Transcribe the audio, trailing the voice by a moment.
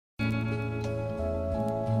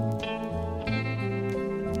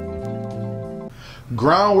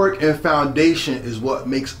Groundwork and foundation is what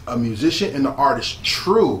makes a musician and the artist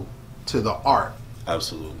true to the art.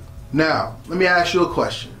 Absolutely. Now, let me ask you a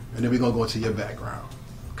question, and then we're going to go into your background.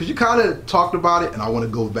 Because you kind of talked about it, and I want to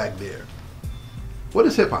go back there. What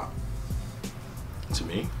is hip-hop? To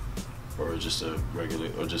me? Or just a regular,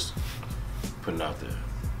 or just putting it out there?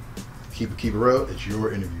 Keep it real. It's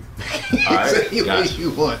your interview. All right, Say what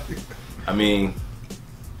you want. I mean,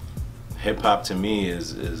 hip-hop to me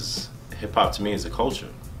is hip-hop to me is a culture.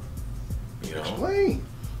 You know? Explain.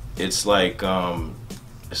 It's like going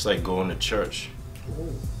to church.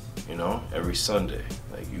 Ooh. You know, every Sunday.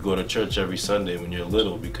 Like, you go to church every Sunday when you're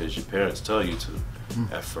little because your parents tell you to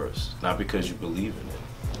at first, not because you believe in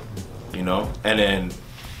it. You know? And then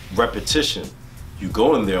repetition. You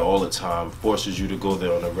go in there all the time forces you to go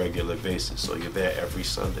there on a regular basis. So you're there every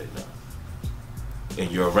Sunday now.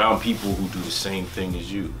 And you're around people who do the same thing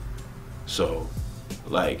as you. So,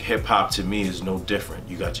 like, hip hop to me is no different.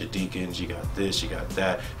 You got your deacons, you got this, you got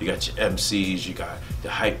that, you got your MCs, you got the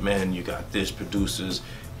hype men, you got this, producers.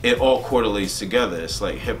 It all correlates together. It's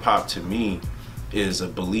like hip hop to me is a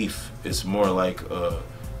belief. It's more like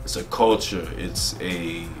it's a culture. It's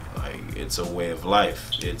a way of life.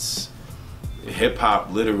 It's hip hop.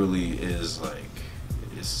 Literally is like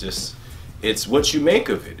it's what you make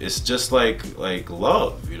of it. It's just like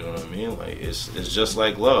love. You know what I mean? Like it's just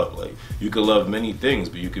like love. Like you could love many things,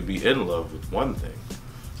 but you could be in love with one thing.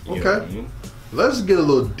 You know what I mean? Let's get a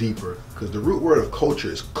little deeper, because the root word of culture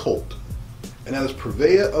is cult. And that is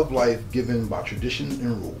purveyor of life given by tradition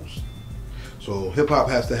and rules. So hip-hop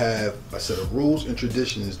has to have a set of rules and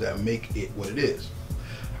traditions that make it what it is.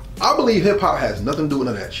 I believe hip-hop has nothing to do with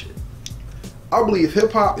none of that shit. I believe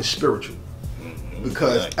hip-hop is spiritual.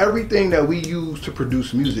 Because everything that we use to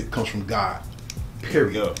produce music comes from God.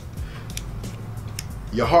 Period.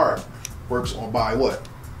 Your heart works on by what?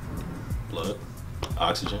 Blood,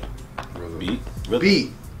 oxygen, Rhythm.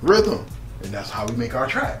 Beat, rhythm. And that's how we make our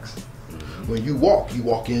tracks. When you walk in. You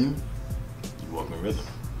walk in rhythm.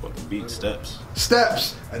 Walk in beat, steps.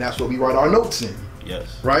 And that's what we write our notes in.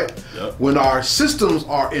 Yes. Right? Yep. When our systems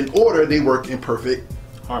are in order, they work in perfect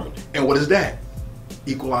harmony. And what is that?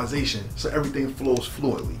 Equalization. So everything flows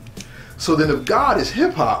fluently. So then if God is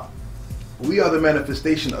hip hop, we are the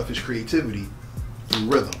manifestation of his creativity through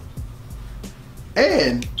rhythm.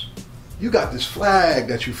 And you got this flag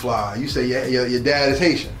that you fly. You say your dad is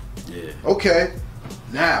Haitian. Yeah. Okay.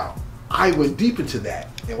 Now, I went deep into that.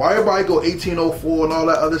 And why everybody go 1804 and all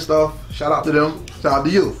that other stuff, shout out to them, shout out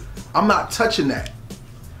to you. I'm not touching that.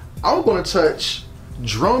 I'm going to touch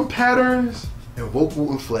drum patterns and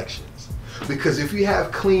vocal inflections. Because if you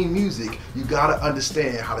have clean music, you got to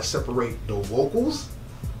understand how to separate the vocals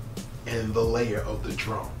and the layer of the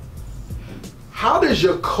drum. How does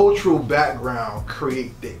your cultural background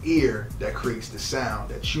create the ear that creates the sound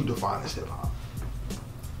that you define as hip hop?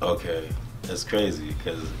 Okay. That's crazy,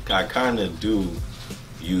 because I kind of do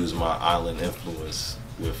use my island influence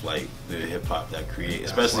with like the hip hop that I create,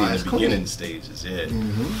 especially in the beginning stages. Yeah,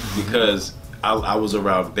 because I was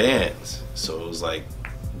around bands, so it was like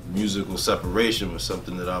musical separation was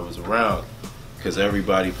something that I was around, because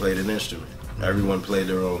everybody played an instrument, everyone played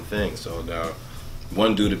their own thing. So now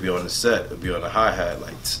one dude would be on the set, would be on the hi-hat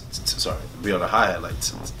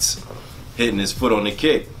hitting his foot on the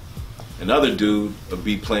kick. Another dude would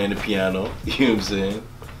be playing the piano, you know what I'm saying?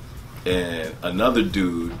 And another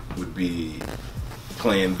dude would be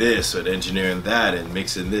playing this or engineering that and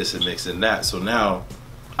mixing this and mixing that. So now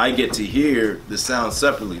I get to hear the sound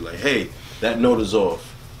separately, like, hey, that note is off.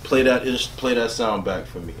 Play that sound back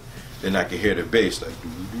for me. Then I can hear the bass, like,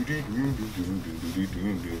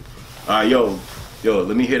 all right, yo,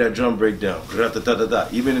 let me hear that drum breakdown.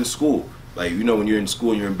 Even in school, like, you know, when you're in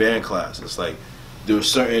school and you're in band class, it's like there are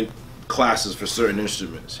certain classes for certain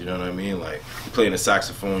instruments, you know what I mean? Like, you're playing the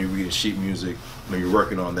saxophone, you're reading sheet music, when you're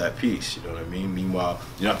working on that piece, you know what I mean? Meanwhile,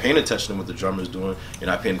 you're not paying attention to what the drummer's doing, you're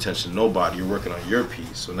not paying attention to nobody, you're working on your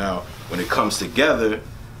piece. So now, when it comes together,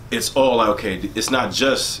 it's all like, okay, it's not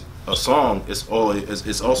just a song, it's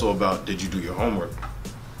also about, did you do your homework?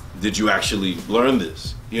 Did you actually learn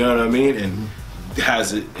this? You know what I mean? And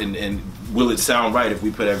has it, and will it sound right if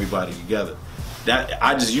we put everybody together? That,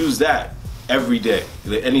 I just use that every day,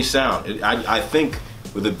 any sound. I think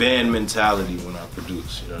with a band mentality when I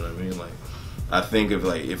produce, you know what I mean? Like, I think of,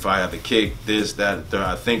 like, if I have a kick, this, that,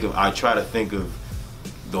 third, I try to think of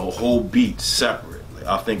the whole beat separate. Like,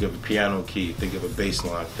 I'll think of a piano key, think of a bass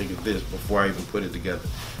line, think of this before I even put it together.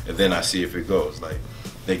 And then I see if it goes. Like,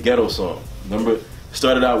 the Ghetto song, remember,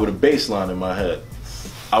 started out with a bass line in my head.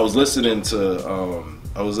 I was listening to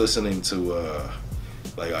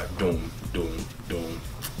like doom, doom, doom,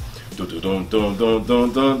 dun, dun, dun,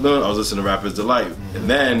 dun, dun, dun. I was listening to Rapper's Delight, and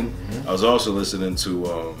then I was also listening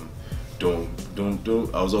to dun, dun, dun.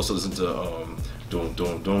 I was also listening to dun,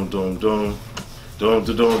 dun, dun, dun, dun, dun,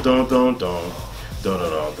 dun, dun, dun, dun, dun,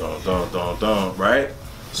 dun, dun, dun, dun, dun. Right.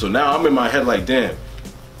 So now I'm in my head like, damn.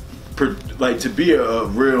 Like to be a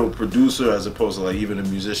real producer as opposed to like even a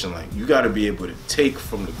musician, like you got to be able to take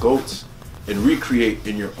from the GOATs and recreate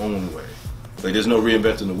in your own way. Like there's no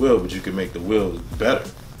reinventing the wheel, but you can make the wheel better.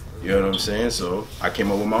 You know what I'm saying? So I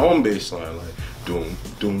came up with my own bass line, like doom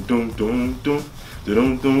doom doom doom doom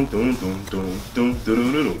doom doom doom doom doom doom doom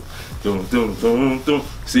doom doom doom doom.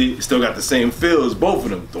 See, it still got the same feel as both of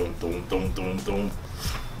them. Doom doom doom doom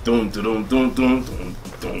doom doom doom doom doom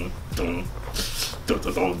doom doom.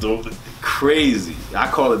 Crazy. I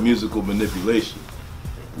call it musical manipulation.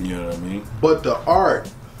 You know what I mean? But the art,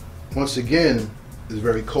 once again, is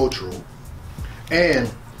very cultural. And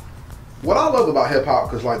what I love about hip hop,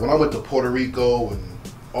 because like when I went to Puerto Rico and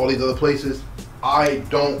all these other places, I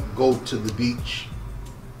don't go to the beach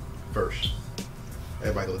first.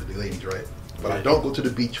 Everybody goes to the ladies, right? But I don't go to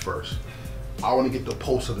the beach first. I want to get the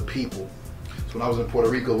pulse of the people. So when I was in Puerto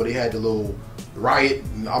Rico, where they had the little riot,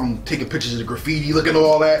 and I'm taking pictures of the graffiti, looking at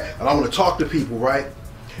all that, and I want to talk to people, right?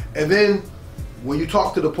 And then when you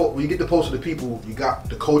talk to when you get the pulse of the people, you got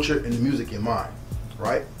the culture and the music in mind,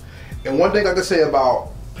 right? And one thing I can say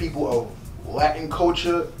about people of Latin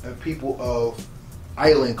culture and people of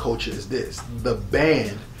island culture is this: the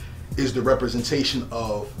band is the representation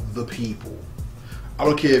of the people. I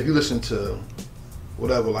don't care if you listen to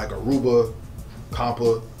whatever, like Aruba,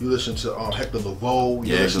 Compa, you listen to Hector Lavoe,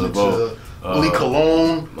 you listen to Willie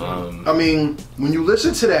Colon. I mean, when you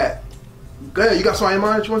listen to that, go ahead, you got something in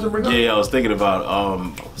mind that you want to bring up? Yeah, I was thinking about,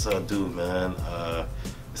 what's that dude, man?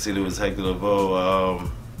 See, there was Hector Lavoe,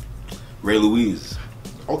 Ray Louise.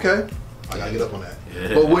 Okay, I gotta get up on that.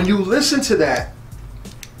 Yeah. But when you listen to that,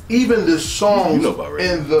 even the songs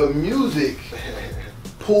and the music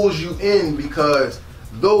pulls you in, because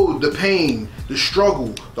though the pain, the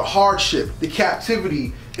struggle, the hardship, the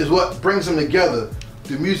captivity is what brings them together,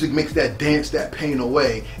 the music makes that dance that pain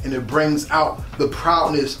away, and it brings out the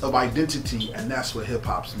proudness of identity, and that's what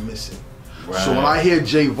hip-hop's missing. Right. So when I hear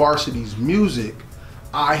Jay Varcity's music,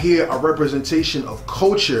 I hear a representation of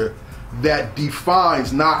culture that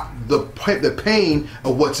defines not the pain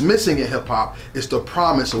of what's missing in hip-hop, it's the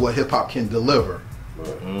promise of what hip-hop can deliver.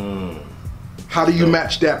 How do you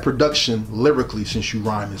match that production lyrically, since you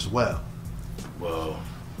rhyme as well? Well,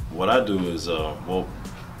 what I do is,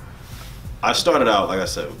 I started out, like I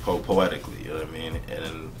said, poetically, you know what I mean?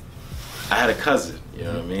 And I had a cousin, you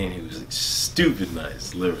know what I mean? He was like, stupid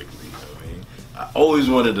nice lyrically, you know what I mean? I always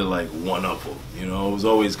wanted to like one-up him, you know? It was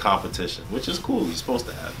always competition, which is cool. You're supposed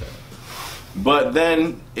to have that. But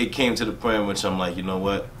then it came to the point in which I'm like, you know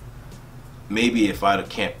what? Maybe if I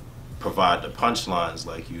can't provide the punchlines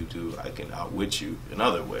like you do, I can outwit you in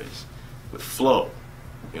other ways with flow.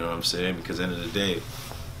 You know what I'm saying? Because at the end of the day,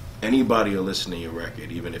 anybody will listen to your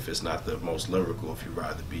record, even if it's not the most lyrical, if you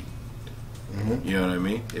ride the beat. You know what I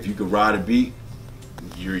mean? If you could ride a beat,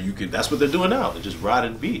 you could. That's what they're doing now. They're just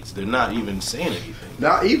riding beats. They're not even saying anything.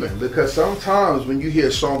 Not even, because sometimes when you hear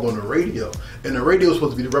a song on the radio, and the radio is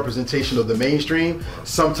supposed to be the representation of the mainstream,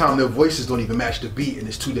 sometimes their voices don't even match the beat, and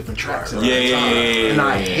it's two different tracks. And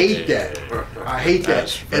I hate that. I hate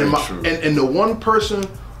that. And the one person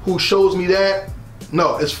who shows me that,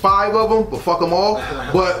 no, it's 5 of them, but fuck them all.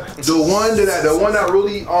 But the one that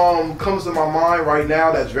really comes to my mind right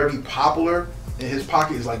now that's very popular in his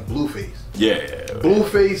pocket is like Blueface.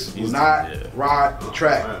 Blueface will not ride the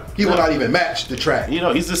track. He will not even match the track. You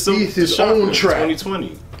know, he's his own track.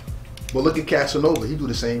 2020. But look at Casanova. He do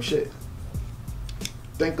the same shit.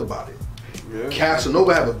 Think about it. Yeah.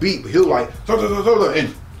 Casanova have a beat, but he'll like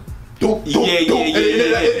and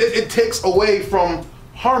it takes away from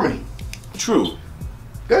harmony. True.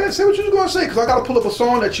 Go ahead, say what you was gonna say, because I gotta pull up a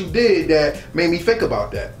song that you did that made me think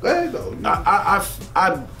about that. Go ahead though.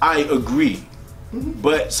 I agree.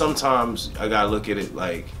 But sometimes I gotta look at it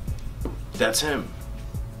like, that's him.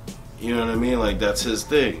 You know what I mean? Like, that's his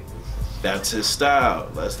thing. That's his style.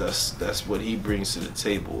 That's what he brings to the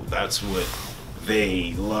table. That's what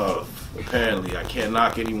they love. Apparently, I can't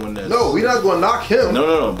knock anyone that's... No, we're not gonna knock him.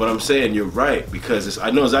 No. But I'm saying you're right, because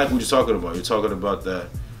I know exactly what you're talking about. You're talking about that.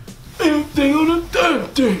 Anything on the damn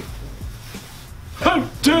thing.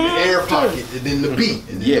 The air pocket, and then the beat,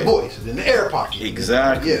 and then the voice, and then the air pocket.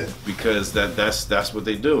 Exactly. Yeah. Because that's what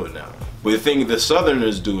they're doing now. But the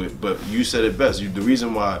Southerners do it, but you said it best. The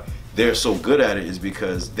reason why they're so good at it is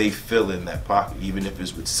because they fill in that pocket, even if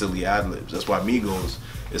it's with silly ad-libs. That's why Migos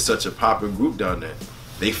is such a popular group down there.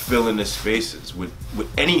 they fill in the spaces with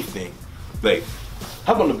anything. Like,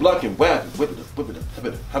 hop on the block and whip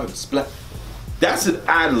it, splat. That's an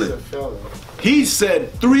ad-lib. He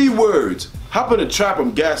said 3 words. Hop in the trap,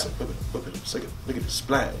 I'm gassing. Look at the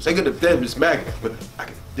splash. Look at the dead smack. I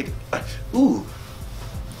can dig it. Ooh.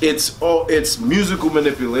 It's musical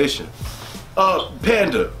manipulation.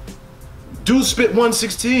 Panda. Dude spit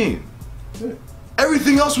 116. Yeah.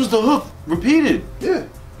 Everything else was the hook repeated. Yeah.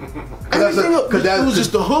 Everything else, it was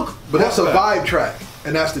just the hook. But that's a vibe track,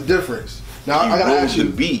 and that's the difference. Now I gotta ask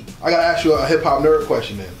you. I gotta ask you a hip hop nerd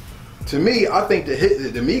question then. To me, I think the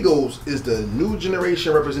Migos is the new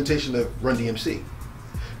generation representation of Run DMC,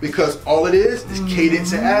 because all it is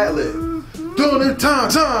cadence and ad lib. Doing it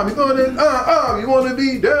time, you doing it you want to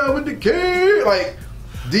be down with the kid, like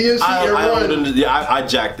DMC and Run. I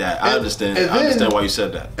jacked that. I understand. I understand why you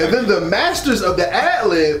said that. And then the masters of the ad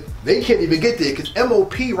lib, they can't even get there because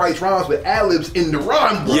MOP writes rhymes with ad libs in the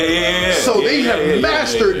rhyme book. Yeah. So they have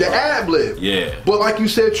mastered the ad lib. Yeah. But like you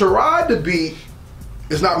said, to ride the beat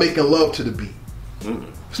is not making love to the beat.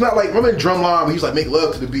 It's not like, remember in Drumline when he's like, make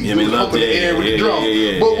love to the beat. Yeah, make love to the air with the drum.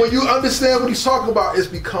 But when you understand what he's talking about, it's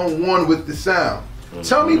become one with the sound.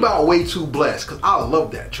 Tell me about Way Too Blessed, because I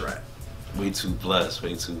love that track. Way Too Blessed.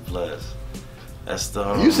 That's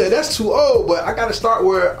the. You said that's too old, but I got to start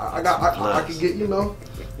where I can get, you know.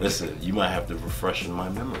 Listen, you might have to refresh in my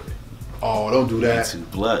memory. Oh, don't do that. Way Too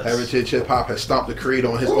Blessed. Heritage Hip Hop has stomped the creator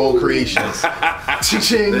on his own creations.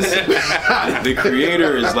 Ching. The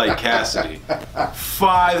creator is like Cassidy.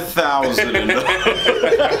 5,000 and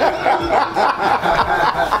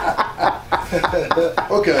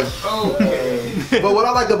Okay. But what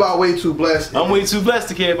I like about Way Too Blessed, I'm way too blessed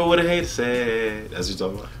to care about what a hater said. That's what you're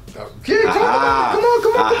talking about. Kid, come on.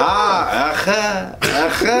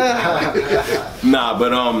 Nah,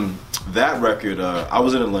 but that record, I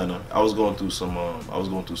was in Atlanta. I was going through some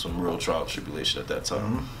real trial tribulation at that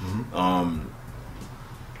time.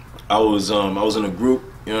 I was in a group,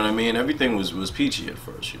 you know what I mean? Everything was peachy at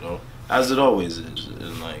first, you know, as it always is.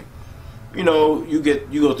 And like, you know, you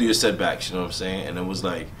go through your setbacks, you know what I'm saying? And it was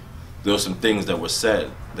like, there were some things that were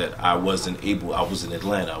said that I was in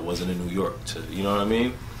Atlanta, I wasn't in New York to, you know what I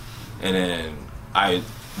mean? And then I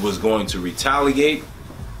was going to retaliate,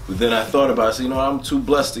 but then I thought about it, so, you know, I'm too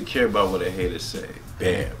blessed to care about what a hater say.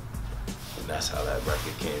 Bam. And that's how that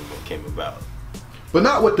record came about. But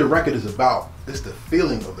not what the record is about, it's the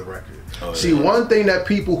feeling of the record. Oh, See, one thing that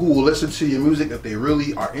people who will listen to your music, if they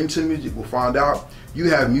really are into music, will find out, you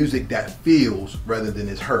have music that feels rather than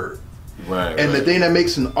is heard. Right. And the thing that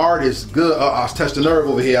makes an artist good, I touched the nerve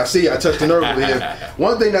over here. I touched the nerve over here.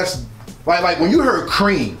 One thing that's like when you heard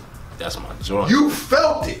Cream, that's my joint. You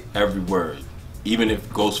felt it. Every word. Even if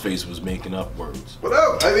Ghostface was making up words.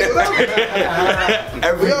 Whatever.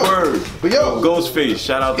 Every word. But yo, Ghostface.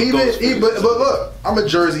 Shout out to Ghostface. But look, I'm a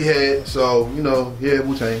Jersey head, so you know, yeah,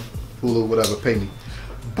 Wu-Tang, Hulu, whatever, pay me.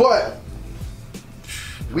 But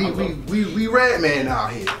we red man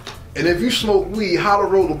out here, and if you smoke weed, how to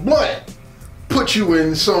roll a blunt, put you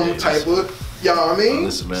in some type of. You know what I mean?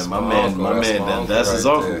 Listen, man, my man, that's his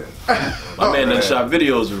uncle. My man that shot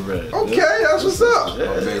videos with Red. Okay, that's what's up.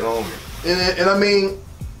 Yeah. Big homie. And I mean,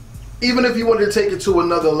 even if you wanted to take it to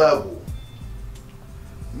another level,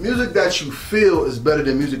 music that you feel is better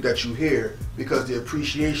than music that you hear because the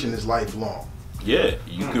appreciation is lifelong. Yeah,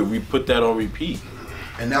 you could put that on repeat.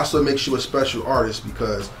 And that's what makes you a special artist,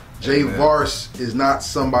 because Jay Vars is not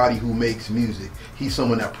somebody who makes music. He's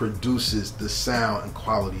someone that produces the sound and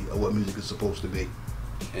quality of what music is supposed to be.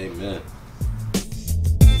 Amen.